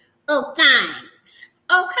of things.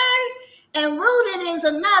 Okay? And Rooted is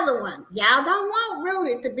another one. Y'all don't want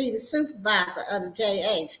Rooted to be the supervisor of the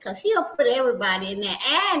JH because he'll put everybody in there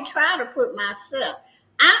and try to put myself.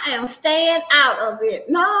 I am staying out of it.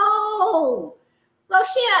 No. Well,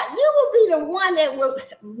 Shia, you will be the one that will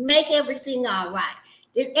make everything all right.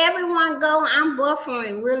 Did everyone go? I'm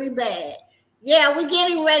buffering really bad. Yeah, we're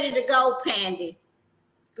getting ready to go, Pandy.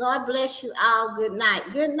 God bless you all. Good night.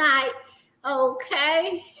 Good night.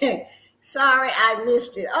 Okay. Sorry, I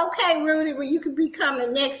missed it. Okay, Rudy, well, you could be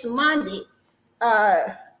coming next Monday.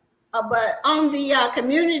 But on the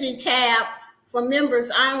community tab for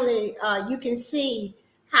members only, you can see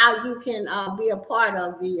how you can be a part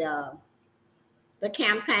of the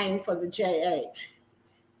campaign for the JH.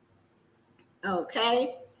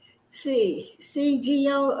 Okay.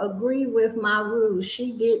 Geo agree with my rules.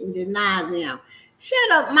 She didn't deny them.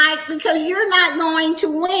 Shut up, Mike, because you're not going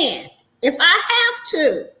to win. If I have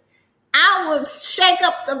to, I will shake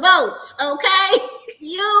up the votes, okay?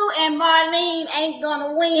 You and Marlene ain't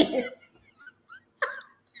gonna win.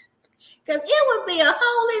 Because it would be a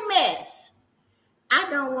holy mess. I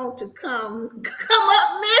don't want to come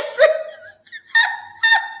up missing.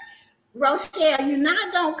 Rochelle, you're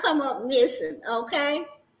not gonna come up missing, okay?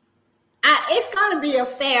 It's gonna be a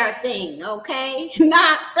fair thing, okay?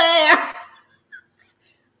 Not fair.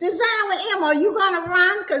 Design with Emma, are you gonna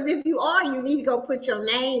run? Because if you are, you need to go put your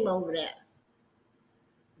name over there.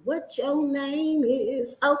 What your name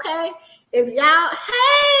is, okay? If y'all,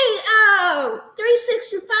 hey,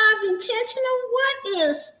 365 Intentional, what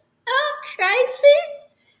is up, Tracy?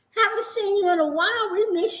 Haven't seen you in a while. We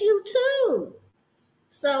miss you too.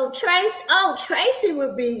 So Tracy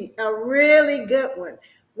would be a really good one.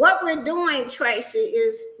 What we're doing, Tracy,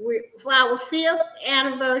 is for our 5th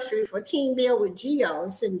anniversary for Team Build with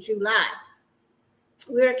Geos in July.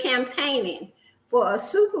 We're campaigning for a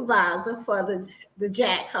supervisor for the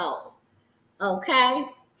Jack Hole. Okay?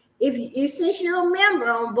 Since you're a member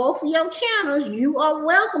on both of your channels, you are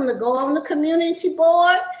welcome to go on the community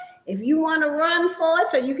board. If you want to run for it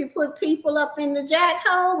so you can put people up in the Jack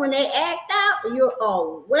Hole when they act out, you're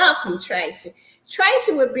all welcome, Tracy.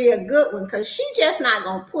 Tracy would be a good one because she's just not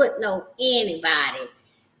going to put anybody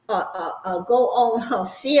or go on her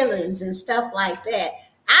feelings and stuff like that.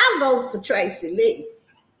 I vote for Tracy Lee.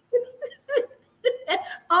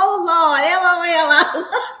 Oh, Lord, LOL.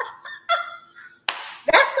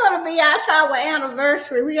 That's going to be our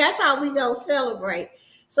anniversary. That's how we going to celebrate.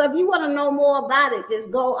 So if you want to know more about it,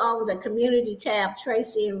 just go on the community tab,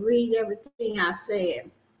 Tracy, and read everything I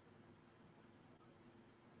said.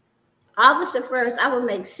 August the 1st, I will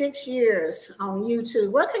make 6 years on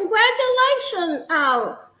YouTube. Well, congratulations,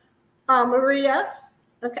 Maria.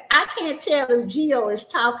 Okay, I can't tell if Geo is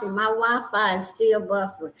talking. My Wi-Fi is still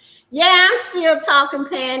buffering. Yeah, I'm still talking,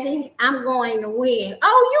 Pandy. I'm going to win.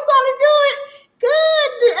 Oh, you going to do it? Good.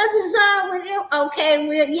 Design with him. Okay,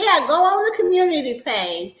 well, yeah, go on the community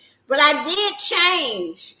page. But I did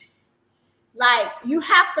change. Like, you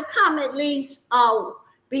have to come at least,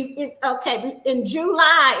 in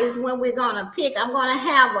July is when we're going to pick. I'm going to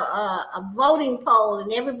have a voting poll,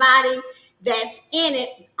 and everybody that's in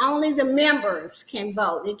it, only the members can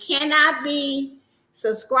vote. It cannot be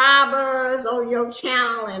subscribers on your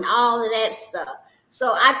channel and all of that stuff.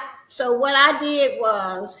 So what I did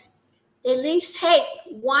was at least take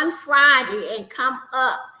one Friday and come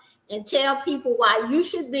up and tell people why you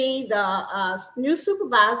should be the new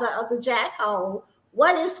supervisor of the Jack Hole.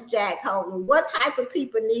 What is the Jack Hole and what type of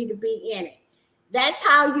people need to be in it? That's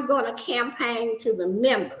how you're going to campaign to the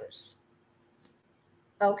members.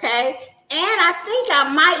 Okay? And I think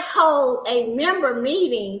I might hold a member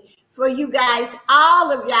meeting for you guys, all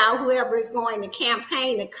of y'all, whoever is going to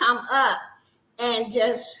campaign, to come up and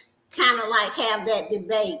just kind of like have that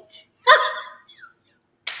debate.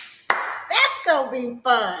 That's going to be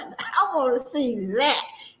fun. I want to see that.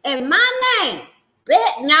 And my name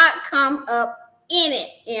bet not come up in it,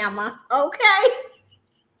 Emma. Okay?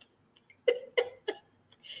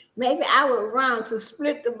 Maybe I would run to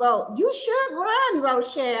split the vote. You should run,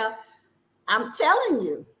 Rochelle. I'm telling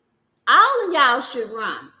you. All of y'all should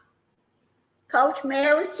run. Coach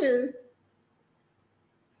Mary, too.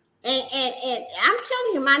 And I'm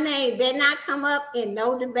telling you, my name better not come up in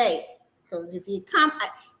no debate. Because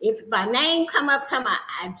if my name come up talking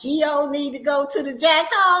about Geo need to go to the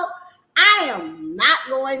jackhole, I am not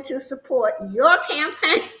going to support your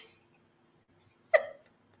campaign.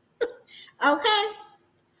 Okay?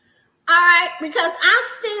 All right, because I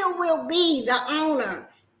still will be the owner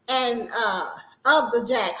and of the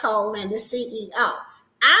jackhole and the CEO.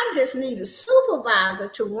 I just need a supervisor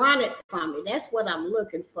to run it for me. That's what I'm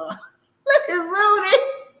looking for. Look at Rudy.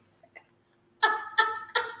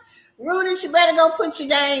 Rudy, you better go put your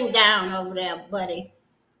name down over there, buddy.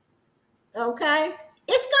 Okay?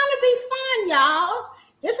 It's going to be fun, y'all.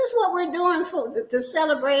 This is what we're doing to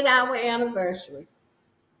celebrate our anniversary.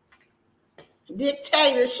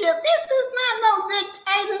 Dictatorship. This is not no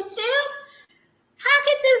dictatorship. How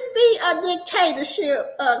could this be a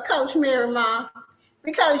dictatorship, Coach Miramar?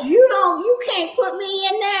 Because you can't put me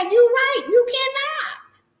in there. You're right. You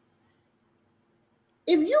cannot.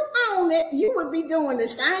 If you own it, you would be doing the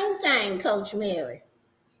same thing, Coach Mary.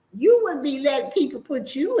 You would be letting people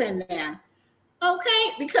put you in there.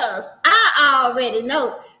 Okay? Because I already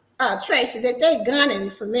know, Tracy, that they're gunning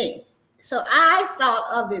for me. So I thought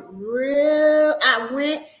of it real.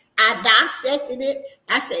 I dissected it.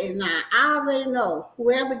 I said, nah, I already know.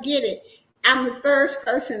 Whoever get it, I'm the first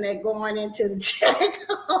person that going into the check.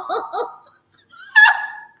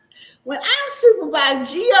 When I'm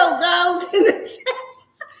supervised, Geo goes in the check.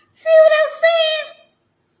 See what I'm saying?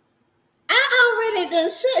 I already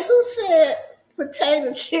done said, who said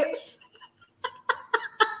potato chips?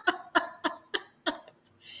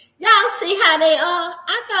 Y'all see how they are?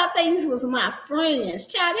 I thought these was my friends.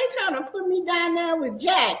 Child, they trying to put me down there with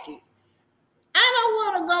Jackie. I don't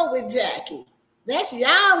want to go with Jackie. That's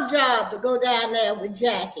y'all job to go down there with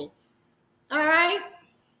Jackie. All right?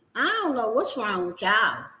 I don't know what's wrong with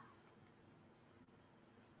y'all.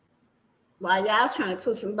 Why y'all trying to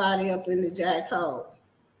put somebody up in the jackhole?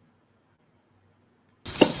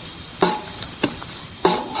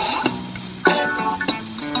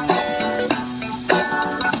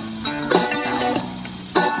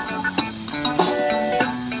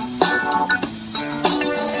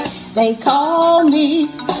 They call me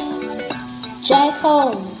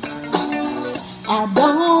jackhole. I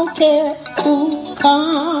don't care who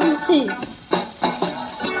comes here.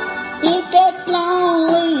 It gets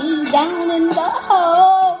lonely down in the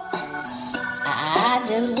hole. I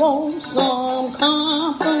just want some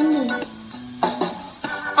company.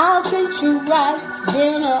 I'll treat you right,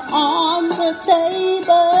 dinner on the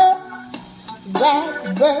table,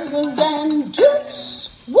 rat burgers and juice.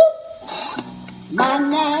 Whoop! My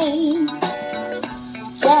name,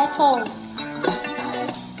 Jackhole,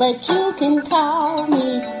 but you can call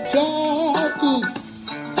me Jackie.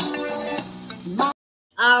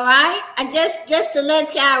 All right, and just to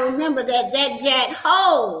let y'all remember that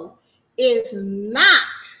jackhole is not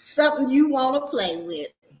something you want to play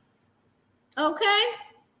with. Okay?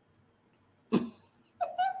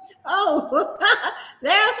 Oh,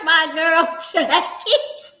 there's my girl, Jackie.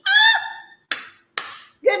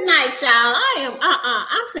 Good night, y'all.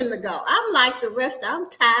 I'm finna go. I'm like the rest. I'm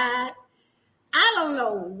tired. I don't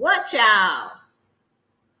know what y'all.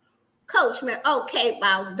 Coach, man, okay,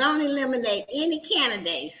 boss. Don't eliminate any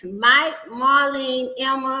candidates. Mike, Marlene,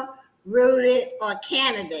 Emma, Rudy, or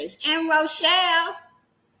candidates. And Rochelle.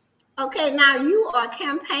 Okay, now you are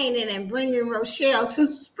campaigning and bringing Rochelle to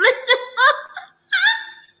split them up.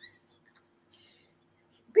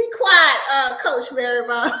 Be quiet, Coach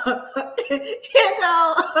Marymount.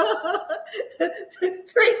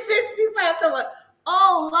 365.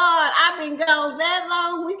 Oh, Lord, I've been gone that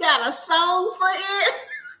long. We got a song for it.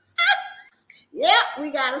 Yep, we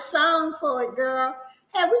got a song for it, girl.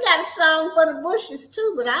 Hey, we got a song for the bushes,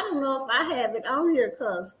 too, but I don't know if I have it on here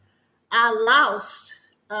because I lost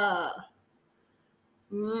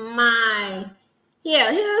my...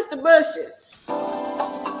 Here's the bushes.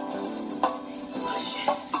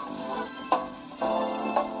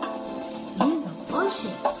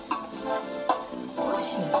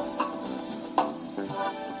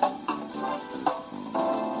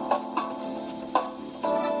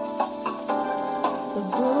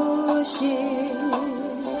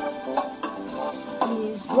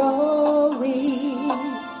 Is growing.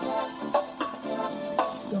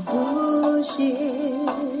 The bushes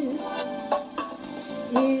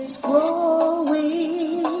is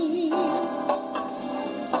growing.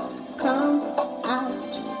 Come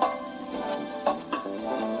out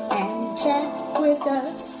and chat with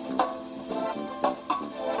us.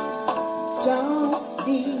 Don't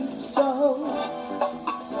be so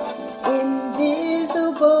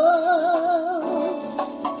invisible.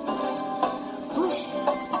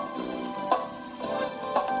 Bushes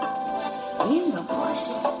in the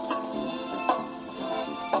bushes,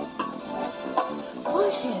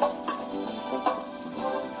 bushes,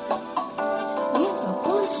 in the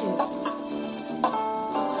bushes,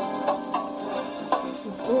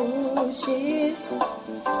 the bushes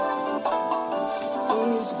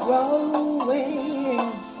is growing,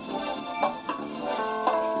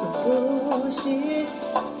 the bushes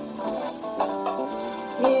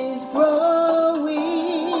is growing,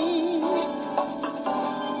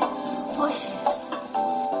 bushes,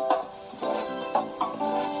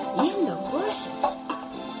 in the bushes,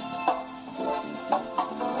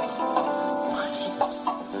 bushes,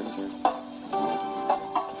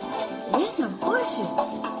 in the bushes,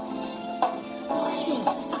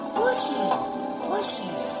 bushes, bushes,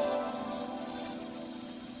 bushes.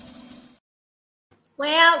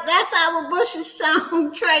 Well, that's our bushes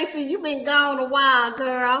song, Tracy. You've been gone a while,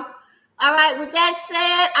 girl. All right, with that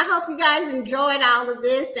said, I hope you guys enjoyed all of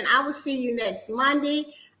this, and I will see you next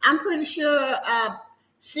Monday. I'm pretty sure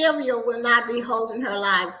Sylvia will not be holding her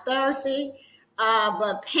live Thursday,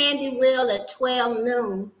 but Pandy will at 12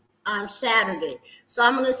 noon on Saturday. So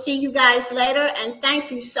I'm going to see you guys later, and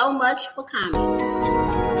thank you so much for coming.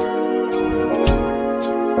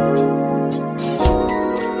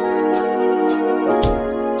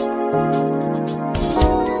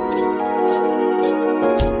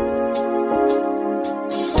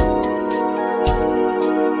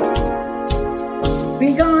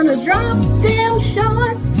 We're gonna drop them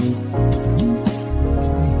shorts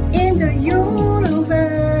in the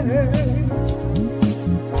universe.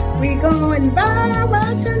 We're going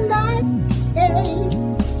viral tonight, hey,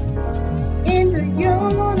 in the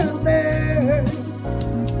universe.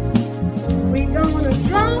 We're gonna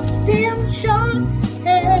drop them shorts,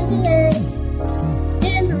 hey,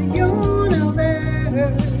 in the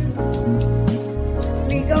universe.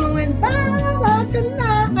 We're going viral tonight.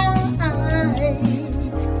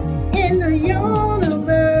 In the universe,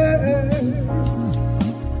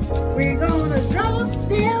 we're gonna drop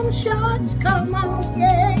them shorts, come on,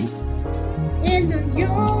 yeah. In the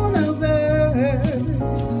universe,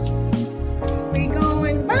 we're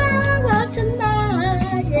going viral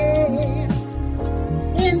tonight, yeah.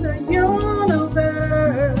 In the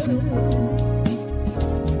universe,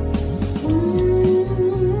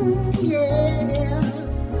 yeah.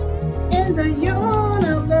 In the universe.